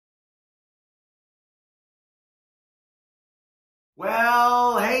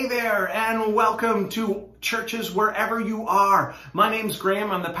Well, hey there, and welcome to Churches wherever you are. My name's Graham.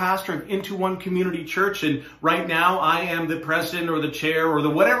 I'm the pastor of Into One Community Church, and right now I am the president or the chair or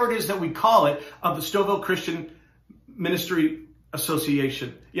the whatever it is that we call it of the Stouffville Christian Ministry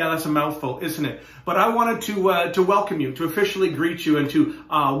Association. Yeah, that's a mouthful, isn't it? But I wanted to welcome you, to officially greet you, and to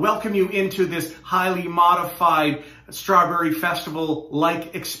welcome you into this highly modified Strawberry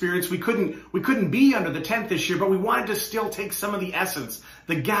Festival-like experience. We couldn't be under the tent this year, but we wanted to still take some of the essence,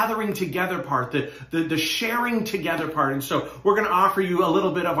 the gathering together part, the sharing together part. And so we're going to offer you a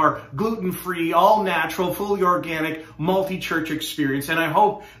little bit of our gluten-free, all-natural, fully organic, multi-church experience. And I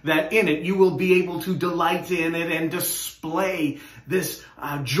hope that in it you will be able to delight in it and display this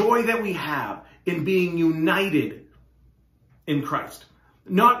joy that we have in being united in Christ.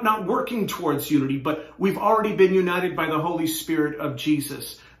 Not working towards unity, but we've already been united by the Holy Spirit of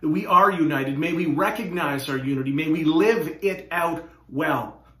Jesus. We are united. May we recognize our unity. May we live it out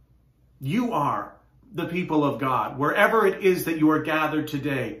well. You are the people of God. Wherever it is that you are gathered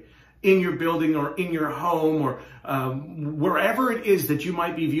today, in your building or in your home or wherever it is that you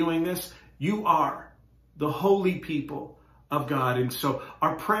might be viewing this, you are the holy people of God. And so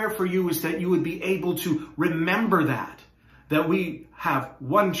our prayer for you is that you would be able to remember that we have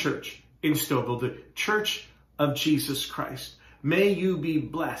one church in Stouffville, the Church of Jesus Christ. May you be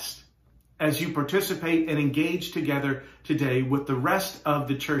blessed as you participate and engage together today with the rest of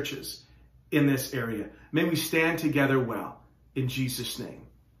the churches in this area. May we stand together well in Jesus' name.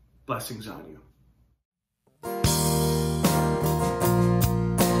 Blessings on you.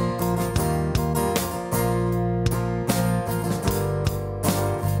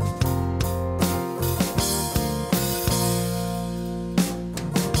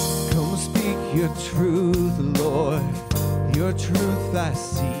 Your truth, Lord, your truth I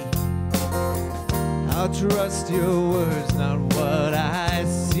see. I'll trust your words, not what I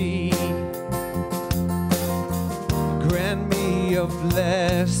see. Grant me your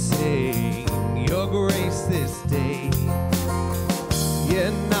blessing, your grace this day.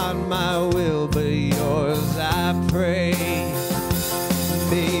 Yet not my will, but yours I pray.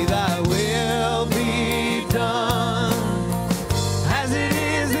 May thy will be done.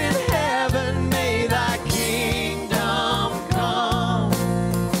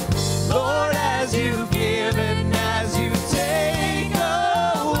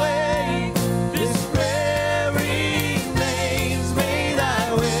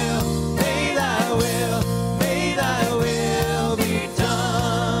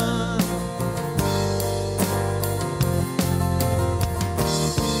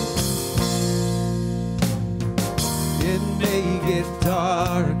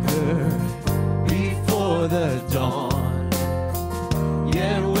 Darker before the dawn,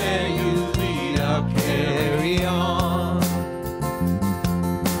 yet where you lead I'll carry on.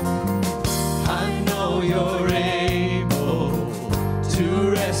 I know you're able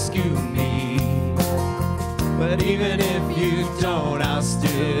to rescue me, but even if you don't, I'll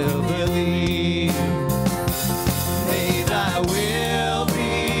still believe. May thy will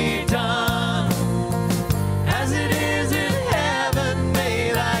be done as it is in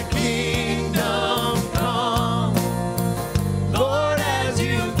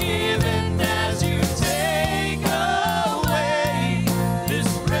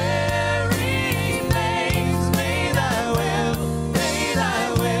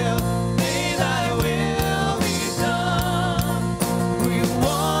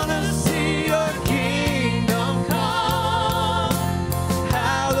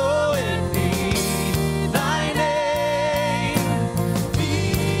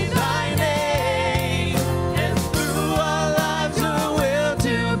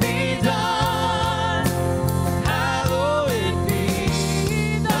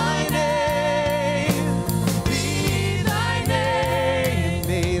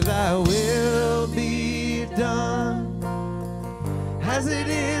as it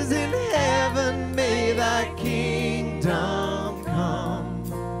is in heaven. May thy kingdom come.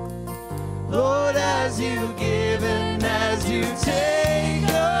 Lord, as you give and as you take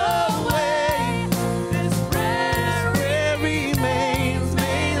away, this prayer remains.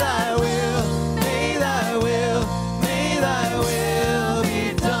 May thy will, may thy will, may thy will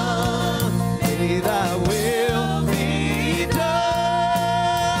be done. May thy will be done.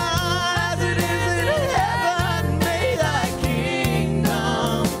 As it is in heaven, may thy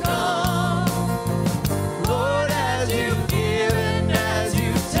kingdom come. Lord, as you give and as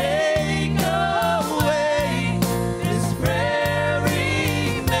you take away, this prayer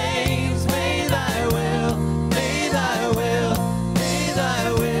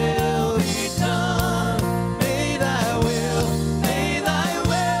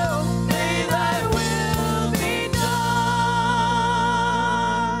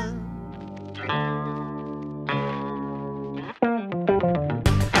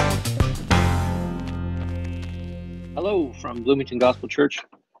Hello from Bloomington Gospel Church.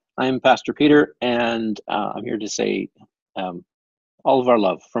 I'm Pastor Peter, and I'm here to say all of our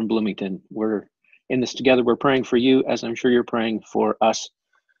love from Bloomington. We're in this together. We're praying for you, as I'm sure you're praying for us.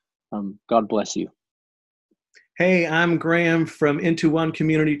 God bless you. Hey, I'm Graham from Into One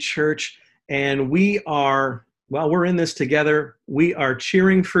Community Church, and we're in this together. We are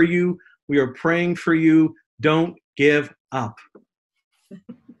cheering for you. We are praying for you. Don't give up.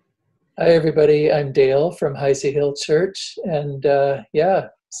 Hi, everybody. I'm Dale from Heisey Hill Church, and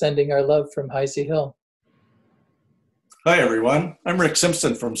sending our love from Heisey Hill. Hi, everyone. I'm Rick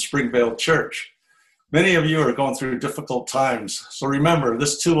Simpson from Springvale Church. Many of you are going through difficult times, so remember,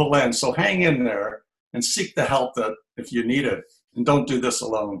 this too will end. So hang in there and seek the help that if you need it, and don't do this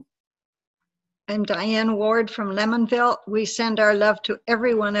alone. I'm Diane Ward from Lemonville. We send our love to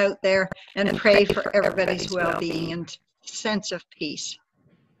everyone out there and pray for everybody's well-being and sense of peace.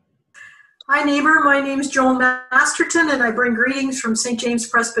 Hi, neighbor. My name is Joan Masterton, and I bring greetings from St. James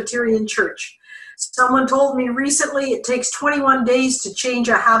Presbyterian Church. Someone told me recently it takes 21 days to change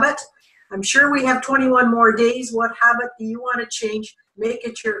a habit. I'm sure we have 21 more days. What habit do you want to change? Make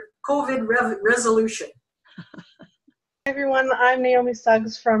it your COVID resolution. Hi everyone, I'm Naomi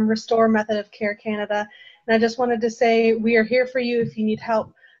Suggs from Restore Method of Care Canada, and I just wanted to say we are here for you if you need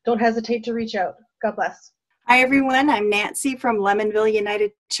help. Don't hesitate to reach out. God bless. Hi everyone, I'm Nancy from Lemonville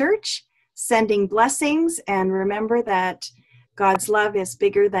United Church, sending blessings, and remember that God's love is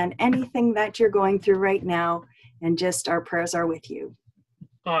bigger than anything that you're going through right now, and just our prayers are with you.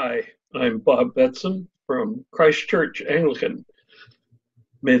 Hi, I'm Bob Betson from Christchurch Anglican.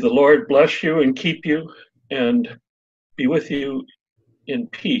 May the Lord bless you and keep you and be with you in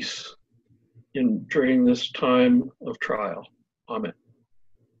peace during this time of trial. Amen.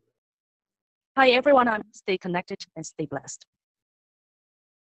 Hi everyone, stay connected and stay blessed.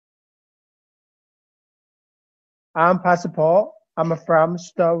 I'm Pastor Paul. I'm from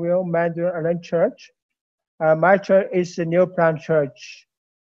Stouffville Mandarin Church. My church is a new plant church,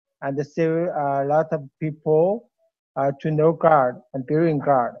 and still a lot of people to know God and believe in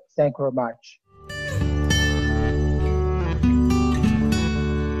God. Thank you very much.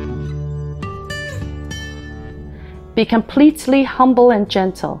 Be completely humble and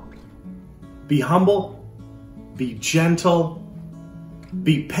gentle. Be humble, be gentle,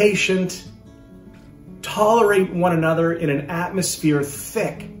 be patient. Tolerate one another in an atmosphere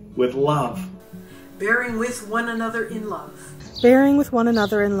thick with love. Bearing with one another in love. Bearing with one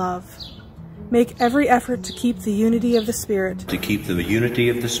another in love. Make every effort to keep the unity of the Spirit. To keep the unity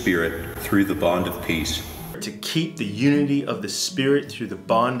of the Spirit through the bond of peace. To keep the unity of the Spirit through the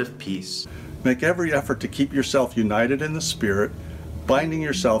bond of peace. Make every effort to keep yourself united in the Spirit, binding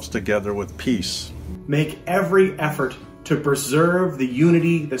yourselves together with peace. Make every effort to preserve the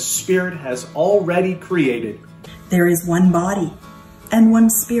unity the Spirit has already created. There is one body and one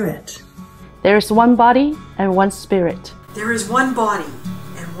Spirit. There is one body and one Spirit. There is one body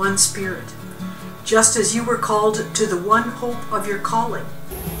and one Spirit, just as you were called to the one hope of your calling.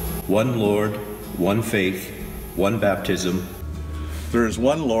 One Lord, one faith, one baptism. There is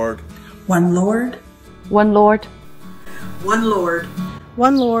one Lord. One Lord. One Lord. One Lord.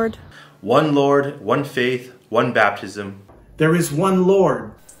 One Lord. One Lord, one faith, one baptism. There is one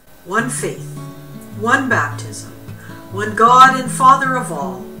Lord. One faith. One baptism. One God and Father of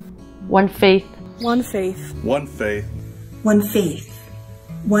all. One faith. One faith. One faith. One faith.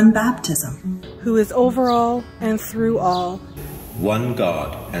 One baptism. Who is over all and through all. One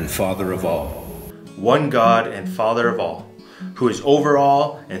God and Father of all. One God and Father of all, who is over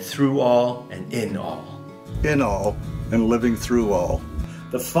all and through all and in all. In all and living through all.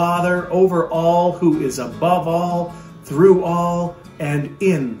 The Father over all, who is above all, through all, and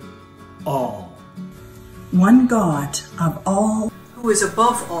in all. One God of all. Who is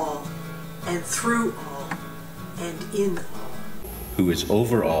above all, and through all, and in all. Who is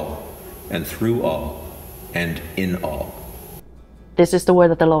over all, and through all, and in all. This is the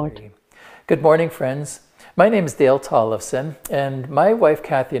word of the Lord. Good morning, friends. My name is Dale Tollefson, and my wife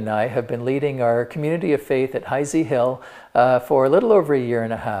Kathy and I have been leading our community of faith at Heisey Hill for a little over a year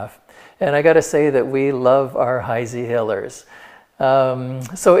and a half. And I got to say that we love our Heisey Hillers.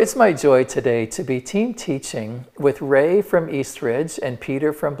 So it's my joy today to be team teaching with Ray from Eastridge and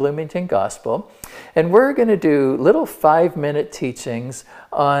Peter from Bloomington Gospel. And we're going to do little 5-minute teachings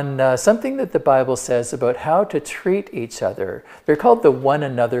on something that the Bible says about how to treat each other. They're called the one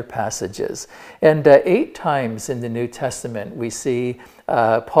another passages. And 8 times in the New Testament we see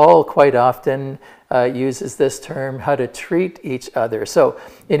Paul quite often uses this term, how to treat each other. So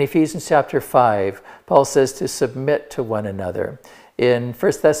in Ephesians chapter 5, Paul says to submit to one another. In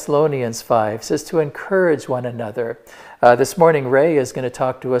 1 Thessalonians 5, it says to encourage one another. This morning, Ray is going to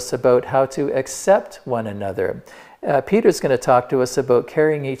talk to us about how to accept one another. Peter's going to talk to us about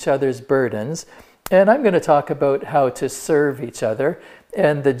carrying each other's burdens. And I'm going to talk about how to serve each other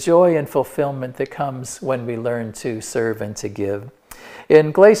and the joy and fulfillment that comes when we learn to serve and to give.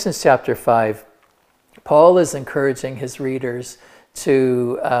 In Galatians chapter 5, Paul is encouraging his readers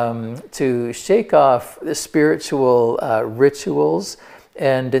to shake off the spiritual rituals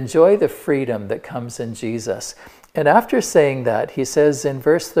and enjoy the freedom that comes in Jesus. And after saying that, he says in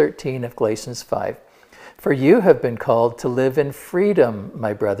verse 13 of Galatians 5, "For you have been called to live in freedom,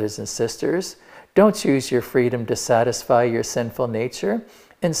 my brothers and sisters. Don't use your freedom to satisfy your sinful nature.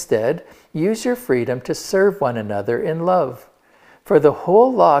 Instead, use your freedom to serve one another in love. For the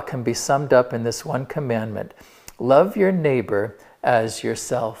whole law can be summed up in this one commandment: love your neighbor as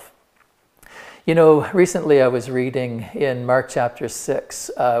yourself." You know, recently I was reading in Mark chapter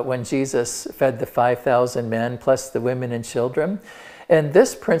 6 when Jesus fed the 5,000 men plus the women and children. And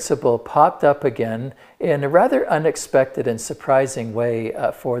this principle popped up again in a rather unexpected and surprising way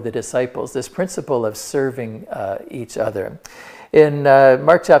for the disciples, this principle of serving each other. In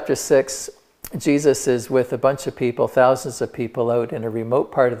Mark chapter 6, Jesus is with a bunch of people, thousands of people out in a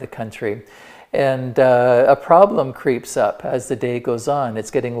remote part of the country. And a problem creeps up as the day goes on.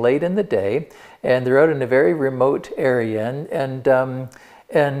 It's getting late in the day, and they're out in a very remote area,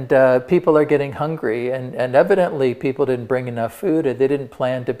 and people are getting hungry, and evidently people didn't bring enough food, or they didn't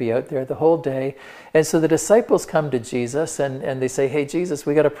plan to be out there the whole day. And so the disciples come to Jesus, and they say, "Hey, Jesus,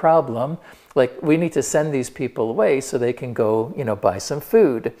 we got a problem. Like, we need to send these people away so they can go, buy some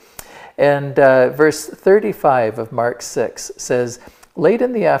food." And verse 35 of Mark 6 says, "Late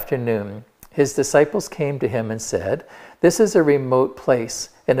in the afternoon, his disciples came to him and said, 'This is a remote place,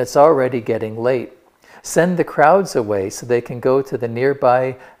 and it's already getting late. Send the crowds away so they can go to the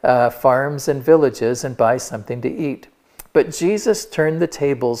nearby farms and villages and buy something to eat.' But Jesus turned the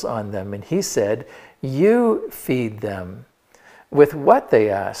tables on them, and he said, 'You feed them.' With what?" they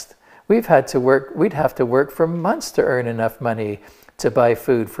asked. We'd have to work for months to earn enough money to buy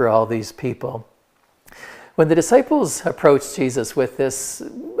food for all these people." When the disciples approached Jesus with this,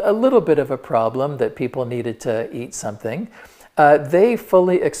 a little bit of a problem that people needed to eat something, they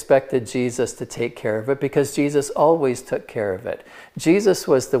fully expected Jesus to take care of it, because Jesus always took care of it. Jesus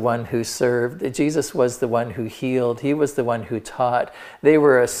was the one who served. Jesus was the one who healed. He was the one who taught. They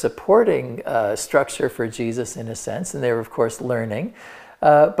were a supporting structure for Jesus in a sense, and they were, of course, learning.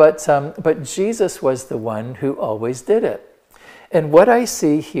 But Jesus was the one who always did it. And what I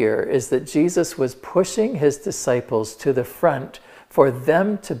see here is that Jesus was pushing his disciples to the front for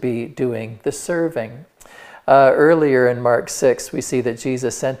them to be doing the serving. Earlier in Mark 6, we see that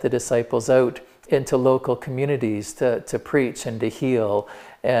Jesus sent the disciples out into local communities to preach and to heal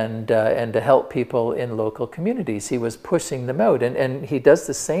and to help people in local communities. He was pushing them out. And he does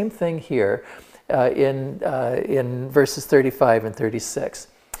the same thing here in verses 35 and 36.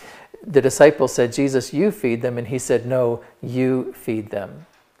 The disciples said, "Jesus, you feed them." And he said, "No, you feed them."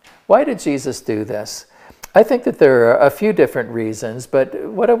 Why did Jesus do this? I think that there are a few different reasons, but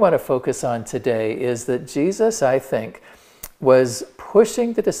what I want to focus on today is that Jesus, I think, was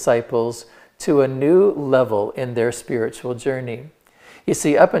pushing the disciples to a new level in their spiritual journey. You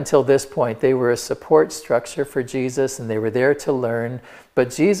see, up until this point, they were a support structure for Jesus, and they were there to learn,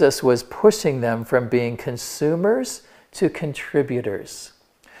 but Jesus was pushing them from being consumers to contributors.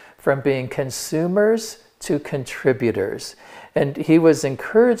 From being consumers to contributors. And he was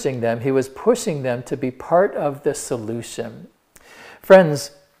encouraging them, he was pushing them to be part of the solution.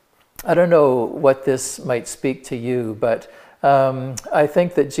 Friends, I don't know what this might speak to you, but I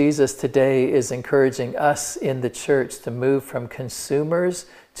think that Jesus today is encouraging us in the church to move from consumers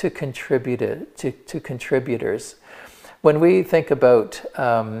to contributors. When we think about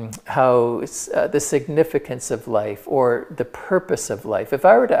how the significance of life or the purpose of life, if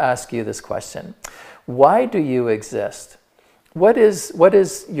I were to ask you this question, why do you exist? What is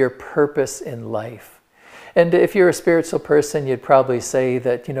your purpose in life? And if you're a spiritual person, you'd probably say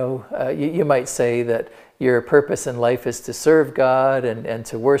that, you might say that your purpose in life is to serve God and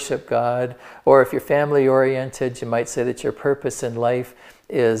to worship God. Or if you're family oriented, you might say that your purpose in life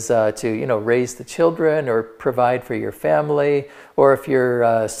is to raise the children or provide for your family. Or if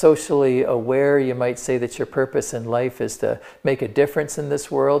you're socially aware, you might say that your purpose in life is to make a difference in this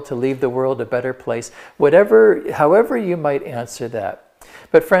world, to leave the world a better place. However you might answer that.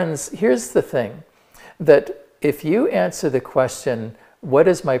 But friends, here's the thing, that if you answer the question, what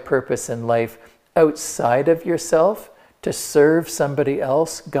is my purpose in life, outside of yourself, to serve somebody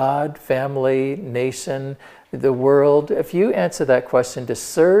else, God, family, nation, the world, if you answer that question to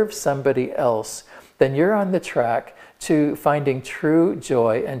serve somebody else, then you're on the track to finding true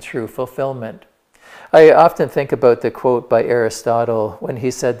joy and true fulfillment. I often think about the quote by Aristotle when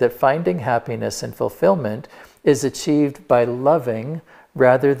he said that finding happiness and fulfillment is achieved by loving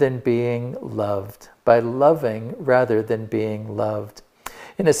rather than being loved. By loving rather than being loved.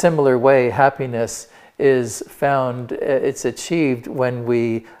 In a similar way, happiness is found, it's achieved when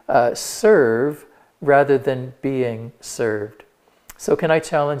we serve rather than being served. So can I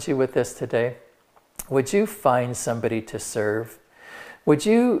challenge you with this today? Would you find somebody to serve? Would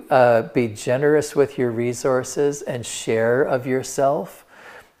you be generous with your resources and share of yourself?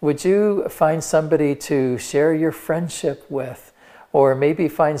 Would you find somebody to share your friendship with? Or maybe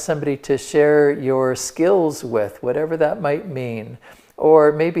find somebody to share your skills with, whatever that might mean.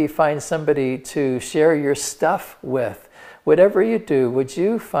 Or maybe find somebody to share your stuff with. Whatever you do, would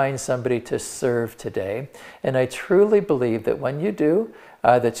you find somebody to serve today? And I truly believe that when you do,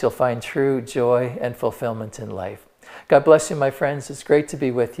 that you'll find true joy and fulfillment in life. God bless you, my friends. It's great to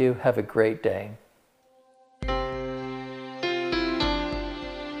be with you. Have a great day.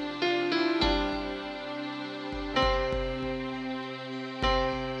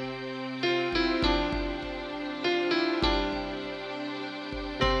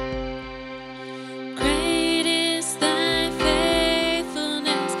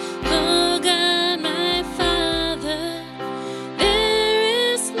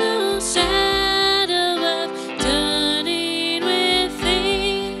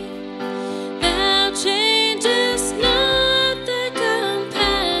 That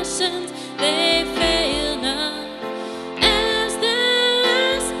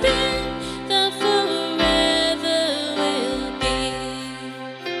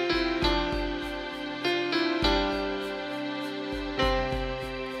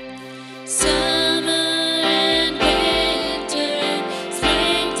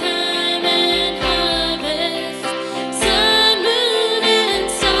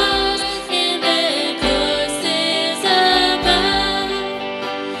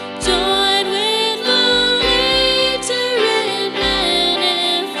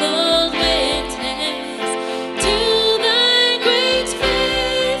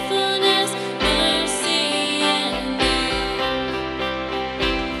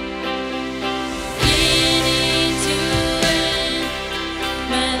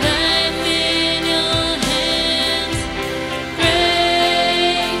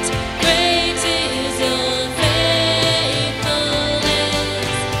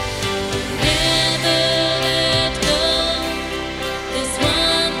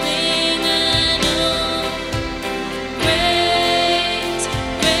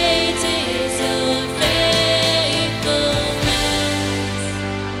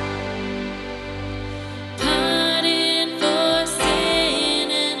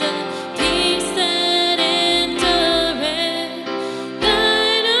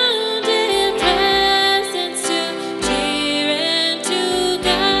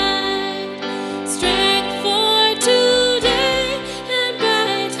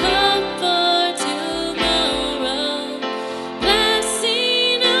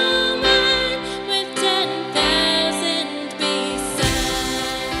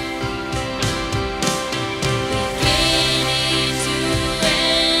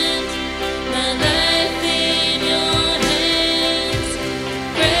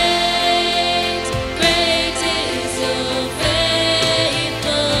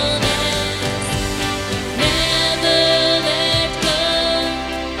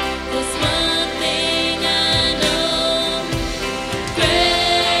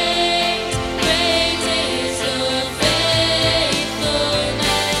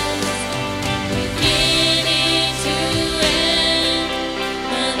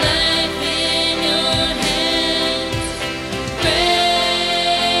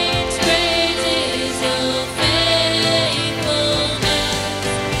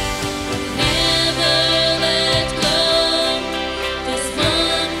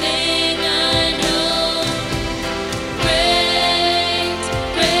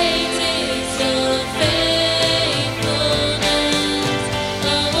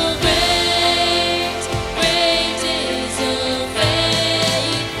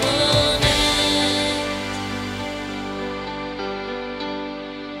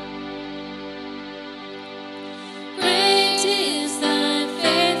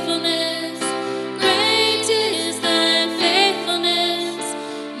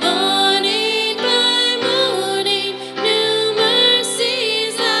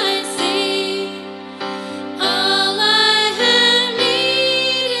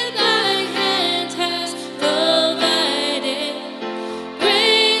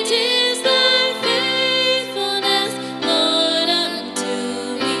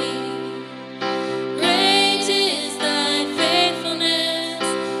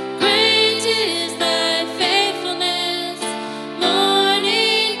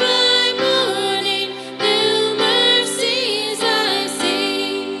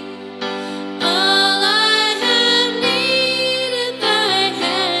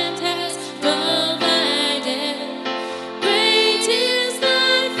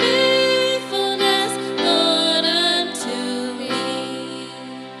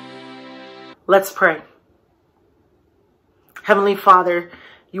Let's pray. Heavenly Father,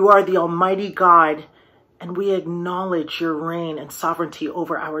 you are the Almighty God, and we acknowledge your reign and sovereignty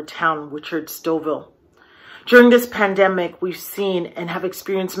over our town, Churches of Stouffville. During this pandemic, we've seen and have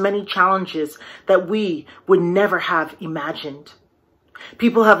experienced many challenges that we would never have imagined.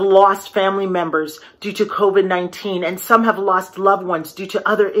 People have lost family members due to COVID-19, and some have lost loved ones due to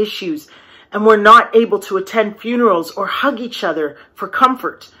other issues, and were not able to attend funerals or hug each other for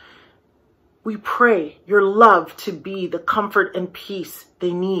comfort. We pray your love to be the comfort and peace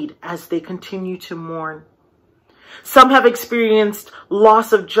they need as they continue to mourn. Some have experienced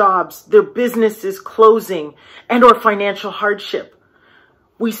loss of jobs, their businesses closing, and or financial hardship.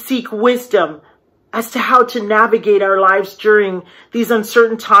 We seek wisdom as to how to navigate our lives during these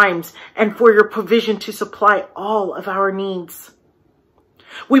uncertain times, and for your provision to supply all of our needs.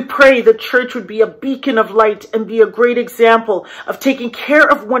 We pray the church would be a beacon of light and be a great example of taking care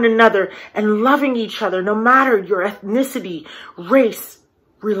of one another and loving each other, no matter your ethnicity, race,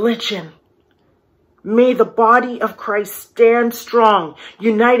 religion. May the body of Christ stand strong,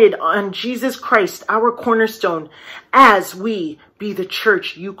 united on Jesus Christ, our cornerstone, as we be the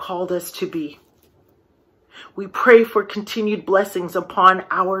church you called us to be. We pray for continued blessings upon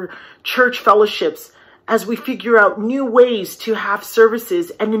our church fellowships as we figure out new ways to have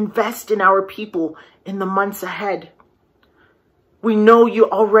services and invest in our people in the months ahead. We know you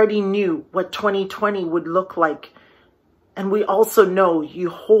already knew what 2020 would look like, and we also know you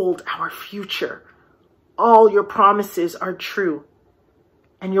hold our future. All your promises are true,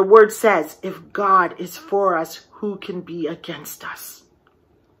 and your word says, if God is for us, who can be against us?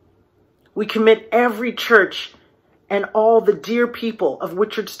 We commit every church and all the dear people of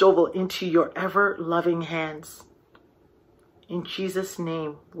Churches of Stouffville into your ever-loving hands. In Jesus'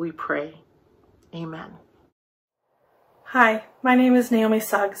 name we pray. Amen. Hi, my name is Naomi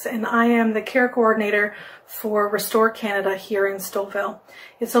Suggs, and I am the care coordinator for Restore Canada here in Stouffville.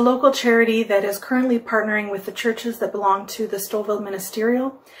 It's a local charity that is currently partnering with the churches that belong to the Stouffville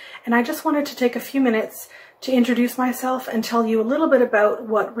Ministerial, and I just wanted to take a few minutes to introduce myself and tell you a little bit about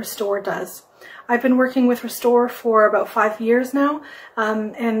what Restore does. I've been working with Restore for about 5 years now,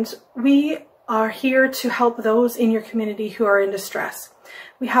 and we are here to help those in your community who are in distress.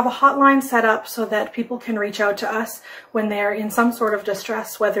 We have a hotline set up so that people can reach out to us when they're in some sort of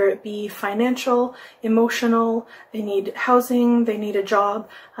distress, whether it be financial, emotional, they need housing, they need a job,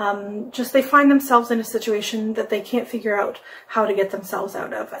 just they find themselves in a situation that they can't figure out how to get themselves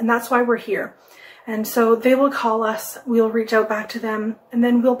out of. And that's why we're here. And so they will call us, we'll reach out back to them, and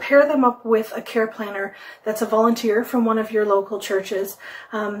then we'll pair them up with a care planner that's a volunteer from one of your local churches.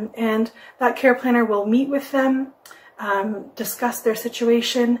 And that care planner will meet with them, discuss their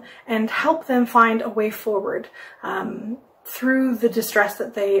situation, and help them find a way forward through the distress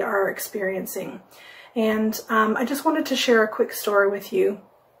that they are experiencing. And I just wanted to share a quick story with you.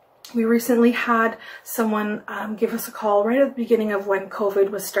 We recently had someone give us a call right at the beginning of when COVID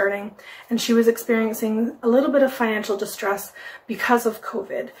was starting, and she was experiencing a little bit of financial distress because of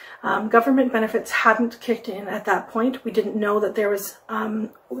COVID. Government benefits hadn't kicked in at that point. We didn't know that there was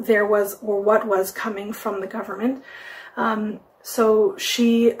or what was coming from the government. So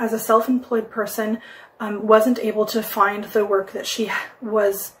she, as a self-employed person, wasn't able to find the work that she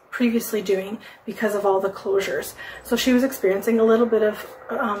was previously doing because of all the closures. So she was experiencing a little bit of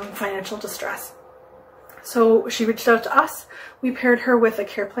financial distress. So she reached out to us. We paired her with a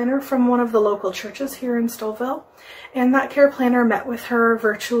care planner from one of the local churches here in Stouffville, and that care planner met with her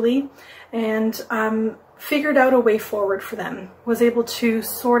virtually and figured out a way forward for them, was able to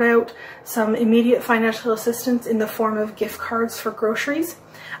sort out some immediate financial assistance in the form of gift cards for groceries,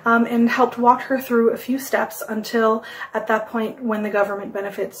 and helped walk her through a few steps until at that point when the government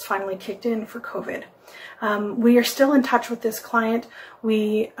benefits finally kicked in for COVID. We are still in touch with this client.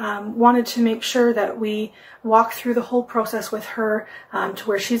 We wanted to make sure that we walk through the whole process with her to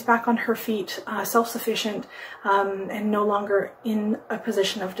where she's back on her feet, self-sufficient, and no longer in a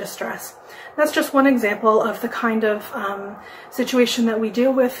position of distress. That's just one example of the kind of situation that we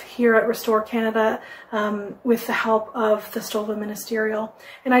deal with here at Restore Canada with the help of the Stouffville Ministerial.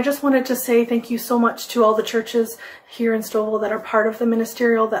 And I just wanted to say thank you so much to all the churches here in Stouffville that are part of the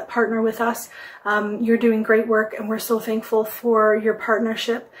Ministerial, that partner with us. You're doing great work, and we're so thankful for your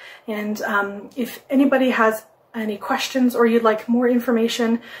partnership. And if anybody has any questions or you'd like more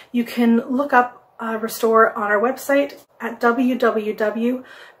information, you can look up Restore on our website at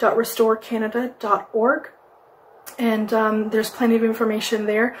www.restorecanada.org. And there's plenty of information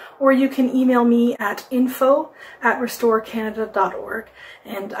there. Or you can email me at info@restorecanada.org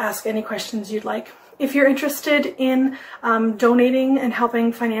and ask any questions you'd like. If you're interested in donating and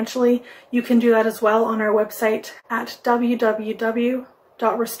helping financially, you can do that as well on our website at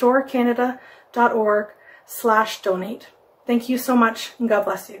www.restorecanada.org/donate. Thank you so much, and God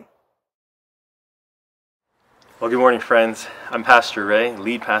bless you. Well, good morning, friends. I'm Pastor Ray,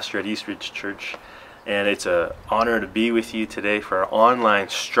 lead pastor at Eastridge Church, and it's an honor to be with you today for our online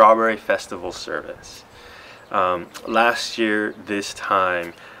Strawberry Festival service. Last year, this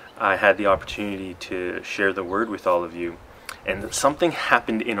time, I had the opportunity to share the word with all of you, and something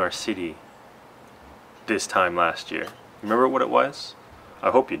happened in our city this time last year. Remember what it was?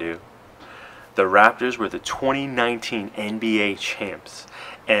 I hope you do. The Raptors were the 2019 NBA champs,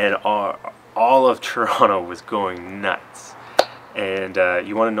 and all of Toronto was going nuts. And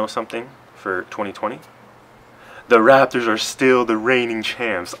you want to know something for 2020? The Raptors are still the reigning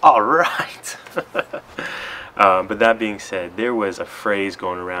champs. All right. But that being said, there was a phrase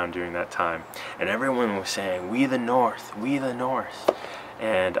going around during that time, and everyone was saying, "We the North, we the North."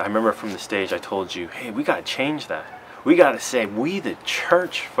 And I remember from the stage I told you, hey, we got to change that. We got to say, "We the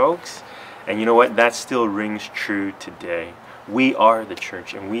church, folks." And you know what? That still rings true today. We are the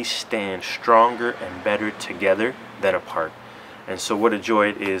church, and we stand stronger and better together than apart. And so what a joy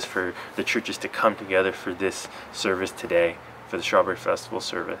it is for the churches to come together for this service today, for the Strawberry Festival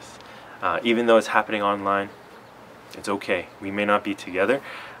service. Even though it's happening online, it's okay. We may not be together,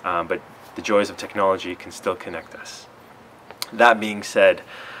 but the joys of technology can still connect us. That being said,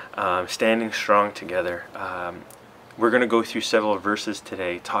 standing strong together, we're going to go through several verses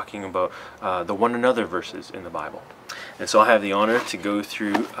today talking about the one another verses in the Bible. And so I have the honor to go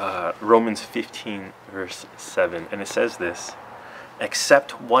through Romans 15 verse 7, and it says this: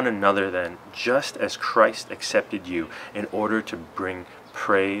 "Accept one another then, just as Christ accepted you, in order to bring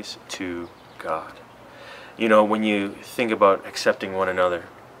praise to God." You know, when you think about accepting one another,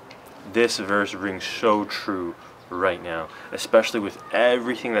 this verse rings so true right now, especially with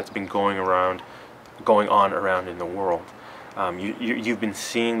everything that's been going on around in the world. You've been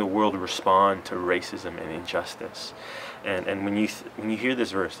seeing the world respond to racism and injustice, and when you hear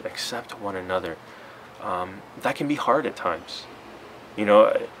this verse, accept one another, that can be hard at times. You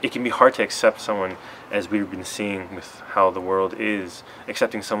know, it can be hard to accept someone, as we've been seeing with how the world is,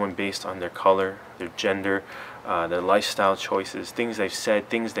 accepting someone based on their color, their gender, their lifestyle choices, things they've said,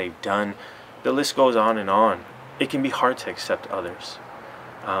 things they've done. The list goes on and on. It can be hard to accept others.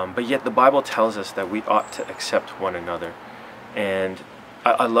 But yet the Bible tells us that we ought to accept one another. And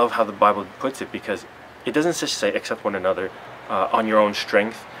I love how the Bible puts it, because it doesn't just say accept one another on your own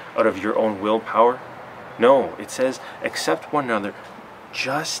strength, out of your own willpower. No, it says accept one another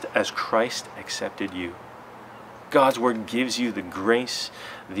just as Christ accepted you. God's word gives you the grace,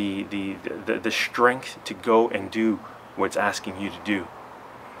 the strength to go and do what it's asking you to do.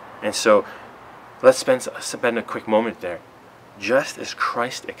 And so let's spend a quick moment there. Just as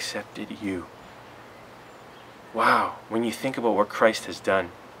Christ accepted you. Wow, when you think about what Christ has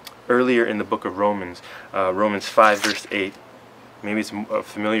done. Earlier in the book of Romans, Romans 5 verse 8, maybe it's a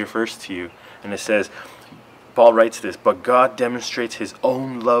familiar verse to you, and it says, Paul writes this: "But God demonstrates his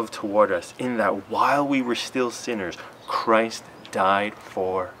own love toward us, in that while we were still sinners, Christ died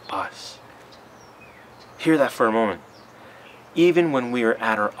for us." Hear that for a moment. Even when we are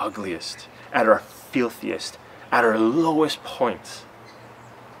at our ugliest, at our filthiest, at our lowest points,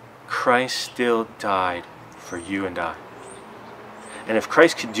 Christ still died for you and I. And if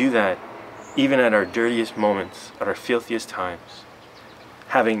Christ could do that, even at our dirtiest moments, at our filthiest times,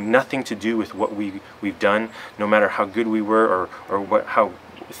 having nothing to do with what we've done, no matter how good we were or how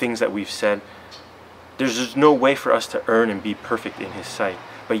things that we've said, there's just no way for us to earn and be perfect in his sight.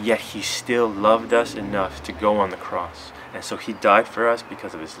 But yet he still loved us enough to go on the cross. And so he died for us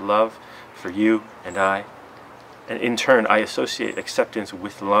because of his love for you and I. And in turn, I associate acceptance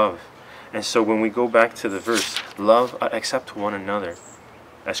with love. And so when we go back to the verse, accept one another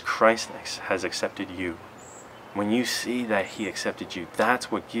as Christ has accepted you. When you see that he accepted you, that's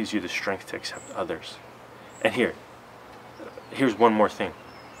what gives you the strength to accept others. And here's one more thing.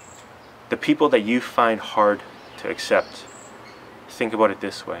 The people that you find hard to accept, think about it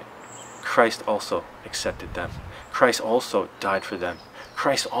this way. Christ also accepted them. Christ also died for them.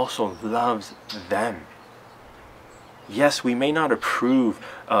 Christ also loves them. Yes, we may not approve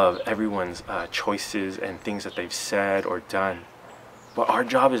of everyone's choices and things that they've said or done, but our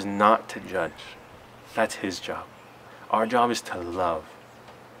job is not to judge. That's his job. Our job is to love.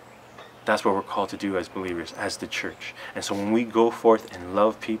 That's what we're called to do as believers, as the church. And so when we go forth and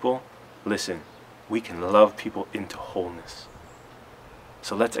love people, listen, we can love people into wholeness.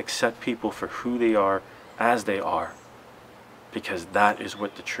 So let's accept people for who they are, as they are, because that is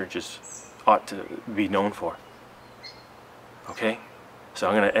what the churches ought to be known for. Okay? So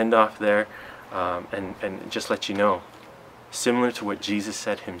I'm going to end off there and just let you know, similar to what Jesus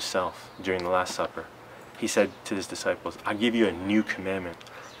said himself during the Last Supper. He said to his disciples, I give you a new commandment.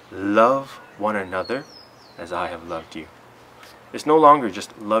 Love one another as I have loved you. It's no longer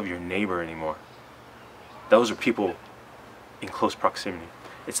just love your neighbor anymore. Those are people in close proximity.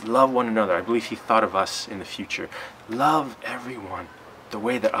 It's love one another. I believe he thought of us in the future. Love everyone the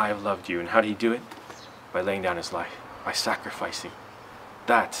way that I have loved you. And how did he do it? By laying down his life, by sacrificing.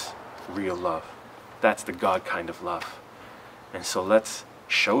 That's real love. That's the God kind of love. And so let's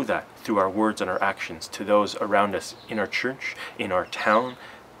show that through our words and our actions to those around us in our church, in our town,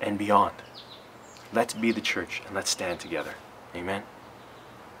 and beyond. Let's be the church and let's stand together. Amen.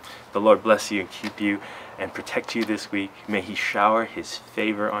 The Lord bless you and keep you and protect you this week. May he shower his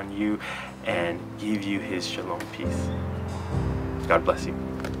favor on you and give you his shalom peace. God bless you.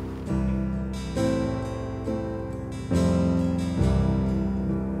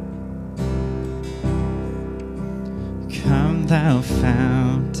 Come thou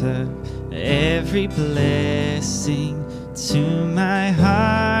fount of every blessing, to my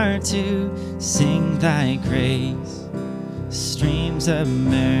heart to sing thy grace. Streams of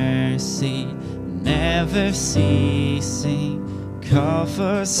mercy never ceasing, call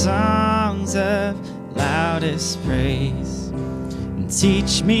for songs of loudest praise. And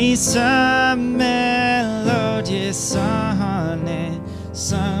teach me some melodious sonnet,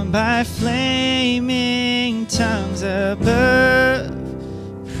 sung by flaming tongues above.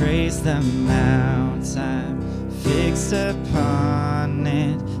 Praise the mount I'm fixed upon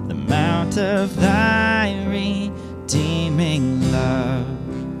it, the mount of thy redeeming love.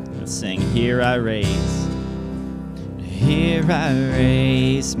 Let's sing, here I raise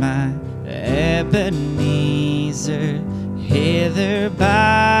my Ebenezer, hither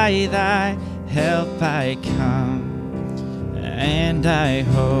by thy help I come, and I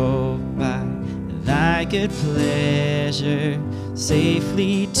hope by thy good pleasure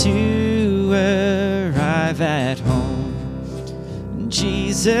safely to arrive at home.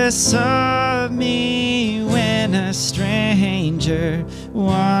 Jesus saw me when a stranger,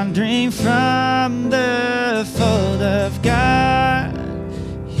 wandering from the fold of God.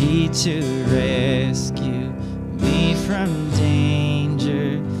 He to rescue me from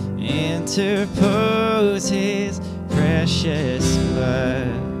danger interpose his precious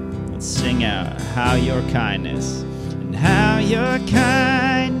blood. Let's sing out, how your kindness, and how your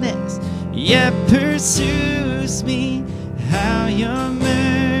kindness yet pursues me, how your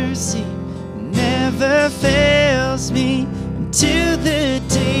mercy never fails me, until the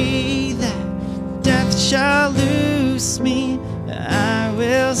day that death shall loose me. I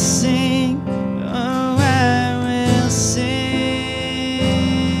will sing, oh, I will sing.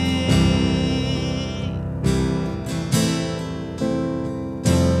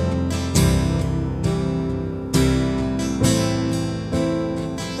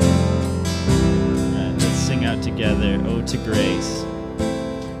 Let's sing out together, oh to grace.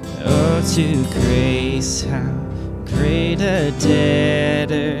 Oh to grace, how great a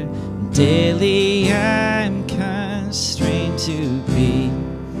debtor daily I'm constrained to be.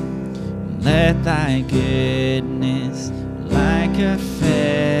 Let thy goodness like a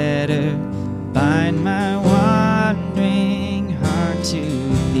fetter bind my wandering heart to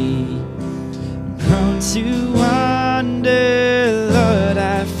thee. Prone to wander, Lord,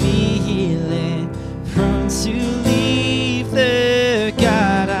 I feel it, prone to leave the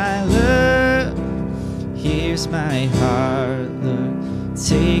God I love. Here's my heart, Lord,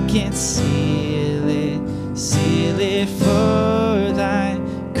 take and seal it for thy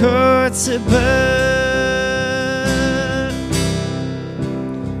courts above.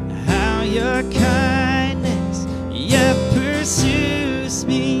 How your kindness yet pursues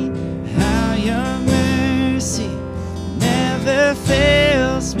me, how your mercy never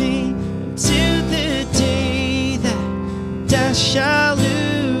fails me, until the day that death shall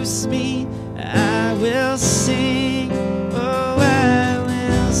loose me. I will sing, oh, I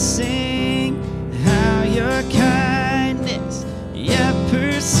will sing, how your kindness yet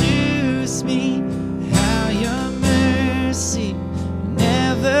pursues me, how your mercy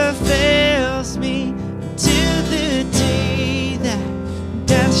never fails me, till the day that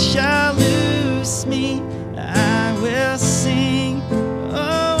death shall loose me. I will sing,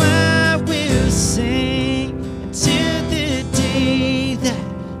 oh, I will sing, until the day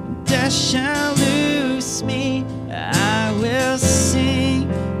that death shall loose me. I will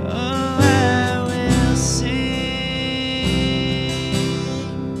sing, oh, I will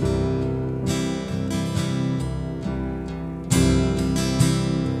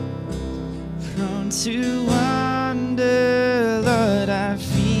to wander, Lord, I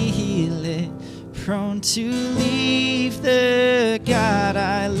feel it. Prone to leave the God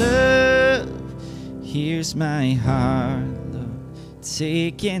I love. Here's my heart, Lord,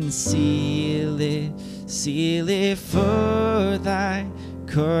 take and seal it for thy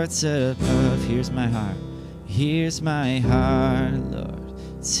courts above. Here's my heart, Lord,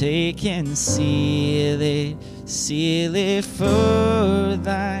 take and seal it for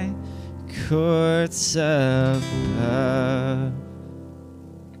thy courts above.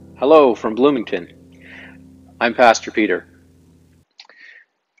 Hello from Bloomington. I'm Pastor Peter.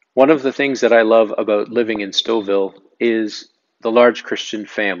 One of the things that I love about living in Stouffville is the large Christian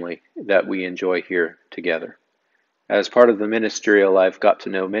family that we enjoy here together. As part of the ministerial, I've got to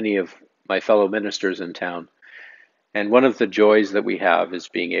know many of my fellow ministers in town. And one of the joys that we have is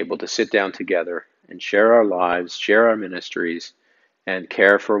being able to sit down together and share our lives, share our ministries, and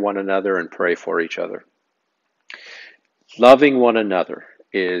care for one another and pray for each other. Loving one another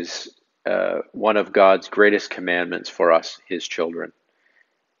is one of God's greatest commandments for us, his children.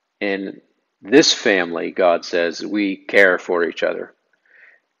 In this family, God says, we care for each other.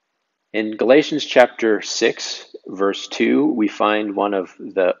 In Galatians chapter 6, verse 2, we find one of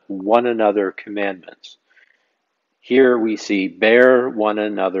the one another commandments. Here we see, bear one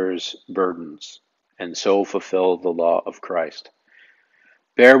another's burdens, and so fulfill the law of Christ.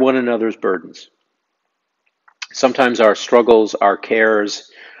 Bear one another's burdens. Sometimes our struggles, our cares,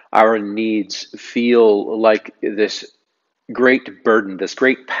 our needs feel like this great burden, this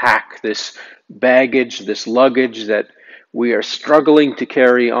great pack, this baggage, this luggage that we are struggling to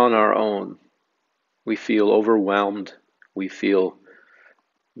carry on our own. We feel overwhelmed. We feel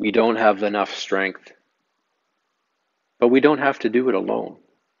we don't have enough strength. But we don't have to do it alone.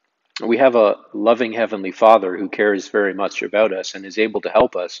 We have a loving Heavenly Father who cares very much about us and is able to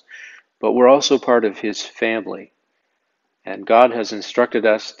help us, but we're also part of his family. And God has instructed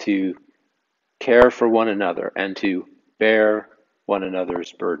us to care for one another and to bear one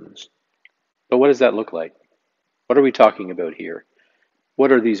another's burdens. But what does that look like? What are we talking about here?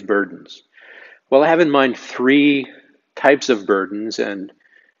 What are these burdens? Well, I have in mind 3 types of burdens and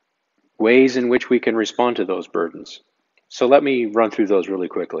ways in which we can respond to those burdens. So let me run through those really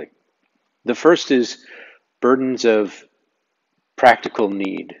quickly. The first is burdens of practical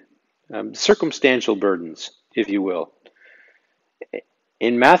need, circumstantial burdens, if you will.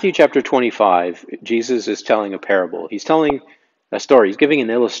 In Matthew chapter 25, Jesus is telling a parable. He's telling a story. He's giving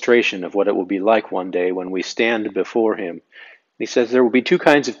an illustration of what it will be like one day when we stand before him. He says there will be 2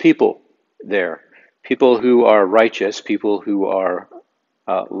 kinds of people there. People who are righteous, people who are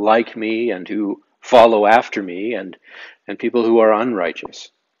like me and who follow after me, and people who are unrighteous.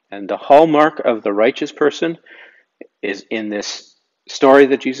 And the hallmark of the righteous person is in this story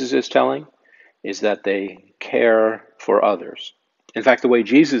that Jesus is telling, is that they care for others. In fact, the way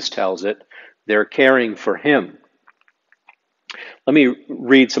Jesus tells it, they're caring for him. Let me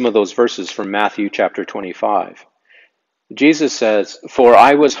read some of those verses from Matthew chapter 25. Jesus says, "For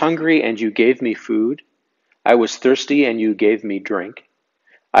I was hungry and you gave me food. I was thirsty and you gave me drink.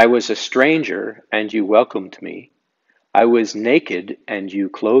 I was a stranger and you welcomed me. I was naked and you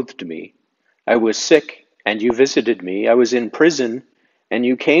clothed me. I was sick and you visited me. I was in prison and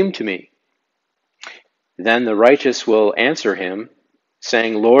you came to me." Then the righteous will answer him,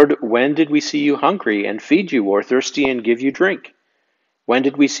 saying, "Lord, when did we see you hungry and feed you, or thirsty and give you drink? When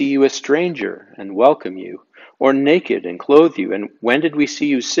did we see you a stranger and welcome you, or naked and clothe you? And when did we see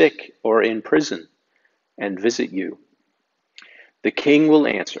you sick or in prison and visit you?" The king will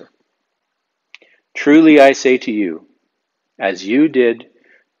answer, "Truly I say to you, as you did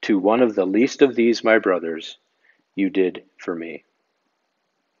to one of the least of these my brothers, you did for me."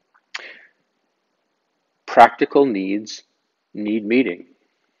 Practical needs need meeting.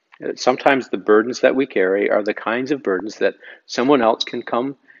 Sometimes the burdens that we carry are the kinds of burdens that someone else can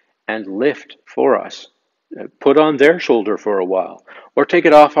come and lift for us, put on their shoulder for a while, or take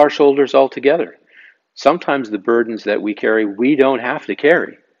it off our shoulders altogether. Sometimes the burdens that we carry, we don't have to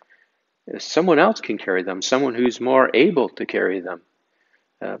carry. Someone else can carry them, someone who's more able to carry them.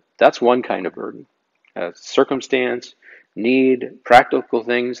 That's one kind of burden. Circumstance, need, practical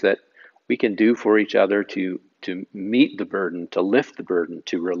things that we can do for each other to meet the burden, to lift the burden,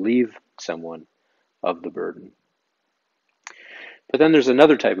 to relieve someone of the burden. But then there's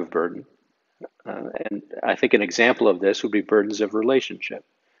another type of burden, and I think an example of this would be burdens of relationship.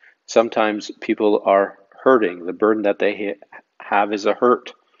 Sometimes people are hurting. The burden that they have is a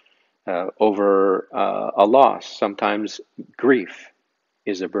hurt over a loss. Sometimes grief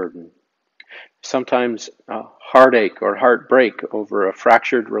is a burden. sometimes heartache or heartbreak over a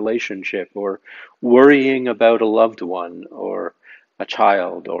fractured relationship, or worrying about a loved one or a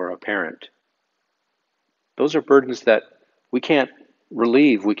child or a parent. Those are burdens that we can't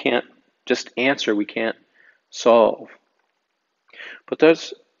relieve, we can't just answer, we can't solve. But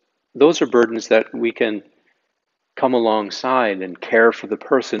those are burdens that we can come alongside and care for the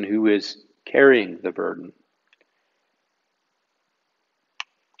person who is carrying the burden.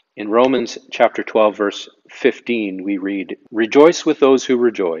 In Romans chapter 12, verse 15, we read, "Rejoice with those who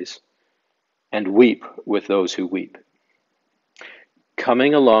rejoice, and weep with those who weep."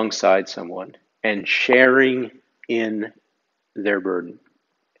 Coming alongside someone and sharing in their burden.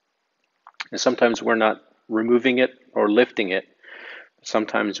 And sometimes we're not removing it or lifting it.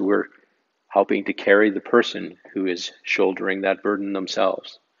 Sometimes we're helping to carry the person who is shouldering that burden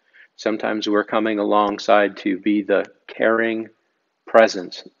themselves. Sometimes we're coming alongside to be the caring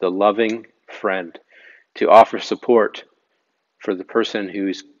presence, the loving friend, to offer support for the person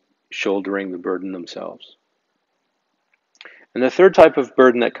who's shouldering the burden themselves. And the third type of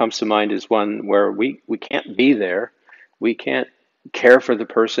burden that comes to mind is one where we can't be there. We can't care for the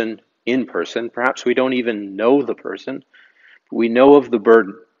person in person. Perhaps we don't even know the person. We know of the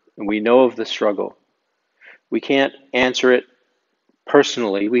burden and we know of the struggle. We can't answer it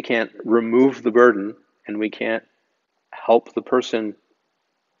personally. We can't remove the burden, and we can't help the person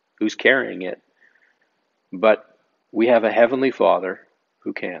who's carrying it. But we have a Heavenly Father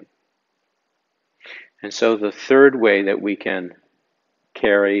who can. And so the third way that we can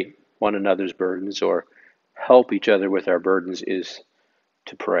carry one another's burdens or help each other with our burdens is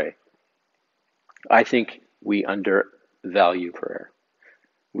to pray. I think we undervalue prayer.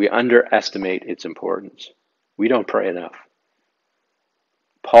 We underestimate its importance. We don't pray enough.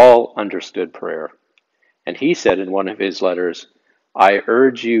 Paul understood prayer, and he said in one of his letters, "I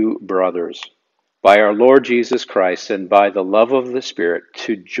urge you, brothers, by our Lord Jesus Christ and by the love of the Spirit,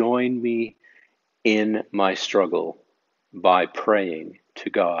 to join me in my struggle by praying to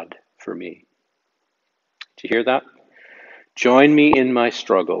God for me." Do you hear that? Join me in my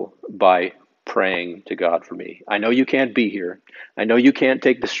struggle by praying to God for me. I know you can't be here. I know you can't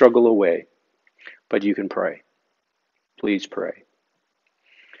take the struggle away, but you can pray. Please pray.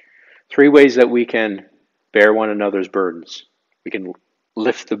 3 ways that we can bear one another's burdens. We can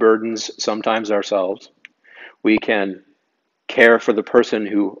lift the burdens sometimes ourselves. We can care for the person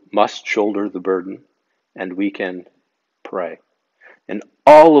who must shoulder the burden, and we can pray. And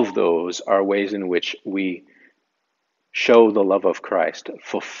all of those are ways in which we show the love of Christ,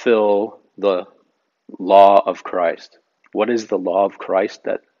 fulfill the law of Christ. What is the law of Christ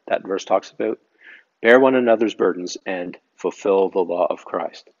that verse talks about? Bear one another's burdens and fulfill the law of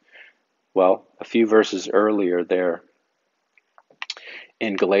Christ. Well, a few verses earlier there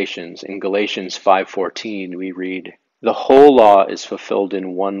in Galatians 5:14, we read, "The whole law is fulfilled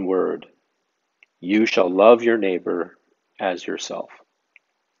in one word. You shall love your neighbor as yourself."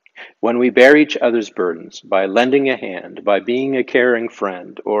 When we bear each other's burdens by lending a hand, by being a caring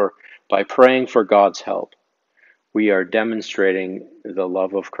friend, or by praying for God's help, we are demonstrating the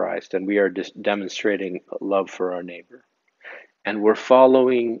love of Christ, and we are demonstrating love for our neighbor. And we're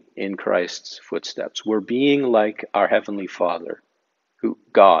following in Christ's footsteps. We're being like our Heavenly Father,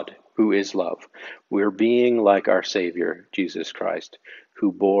 God, who is love. We're being like our Savior, Jesus Christ,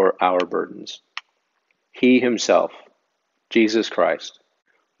 who bore our burdens. He himself, Jesus Christ,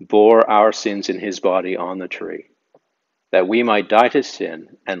 bore our sins in his body on the tree, that we might die to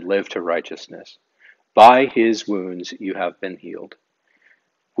sin and live to righteousness. By his wounds you have been healed.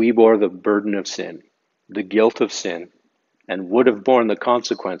 We bore the burden of sin, the guilt of sin, and would have borne the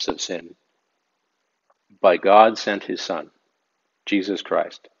consequence of sin. But God sent his Son, Jesus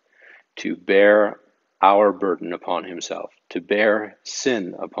Christ, to bear our burden upon himself, to bear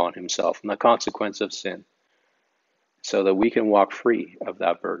sin upon himself and the consequence of sin, so that we can walk free of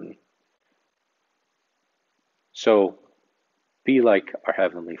that burden. So be like our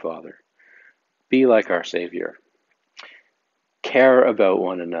Heavenly Father. Be like our Savior. Care about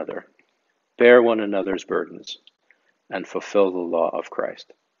one another. Bear one another's burdens and fulfill the law of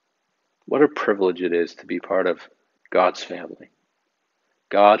Christ. What a privilege it is to be part of God's family.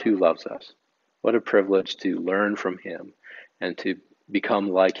 God who loves us. What a privilege to learn from him and to become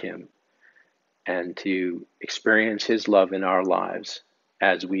like him and to experience his love in our lives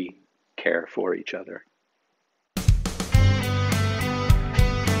as we care for each other.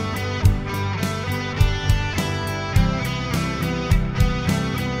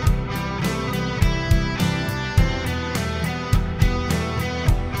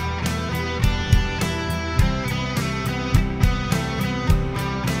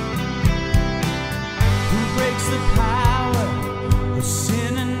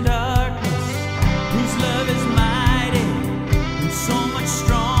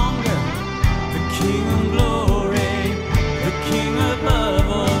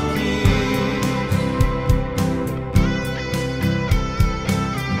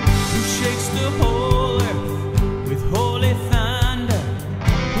 whole earth with holy thunder,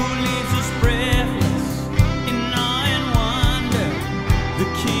 who leaves us breathless in awe and wonder, the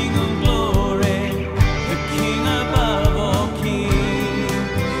King of glory, the King above all kings.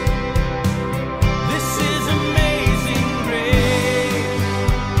 This is amazing grace.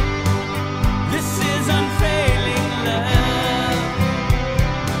 This is unfailing love,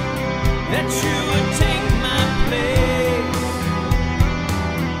 that you would take my place,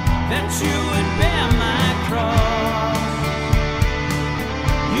 that you would bear my cross,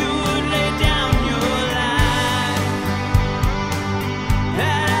 you would lay down your life,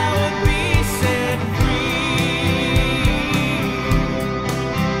 that I would be set free.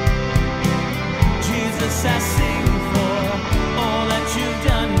 Jesus, I sing for all that you've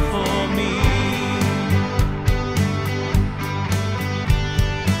done for me.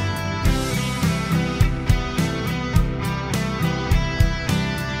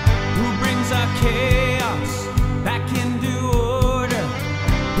 Who brings our chaos back into order,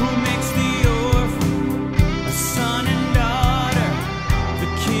 who makes the orphan a son and daughter, the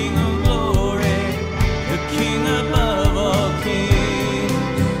King of glory, the King above all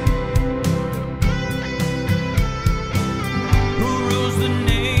kings, who rules the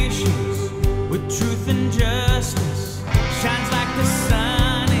nations with truth and justice, shines like the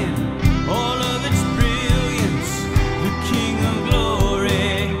sun in all of its brilliance, the King of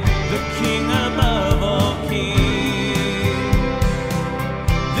glory, the King above all kings.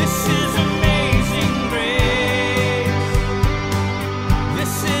 This is amazing grace.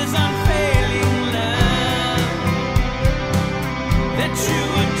 This is unfailing love, that you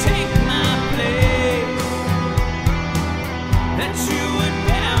would take my place, that you would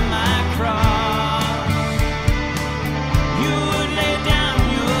bear my cross, you would lay down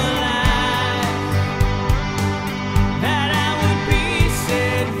your life, that I would be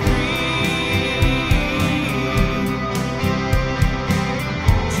set free.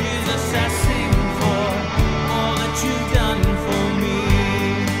 Jesus, I sing for all that you've done for me.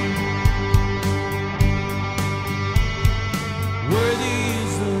 Worthy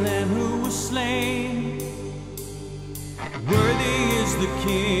is the Lamb who was slain, worthy is the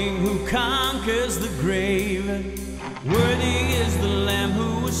King who conquers the grave, worthy is the Lamb who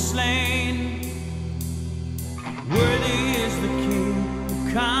was slain, worthy is the King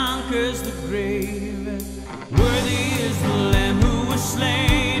who conquers the grave, worthy is the Lamb who was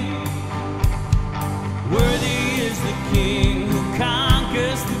slain, worthy is the King who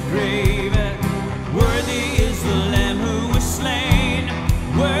conquers the grave, worthy is the Lamb who was slain,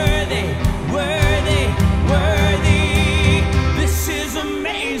 worthy, worthy, worthy. This is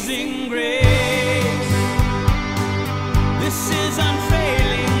amazing grace. This is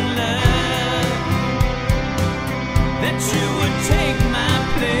unfailing love, that you would take my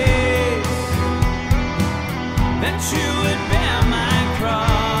place, that you would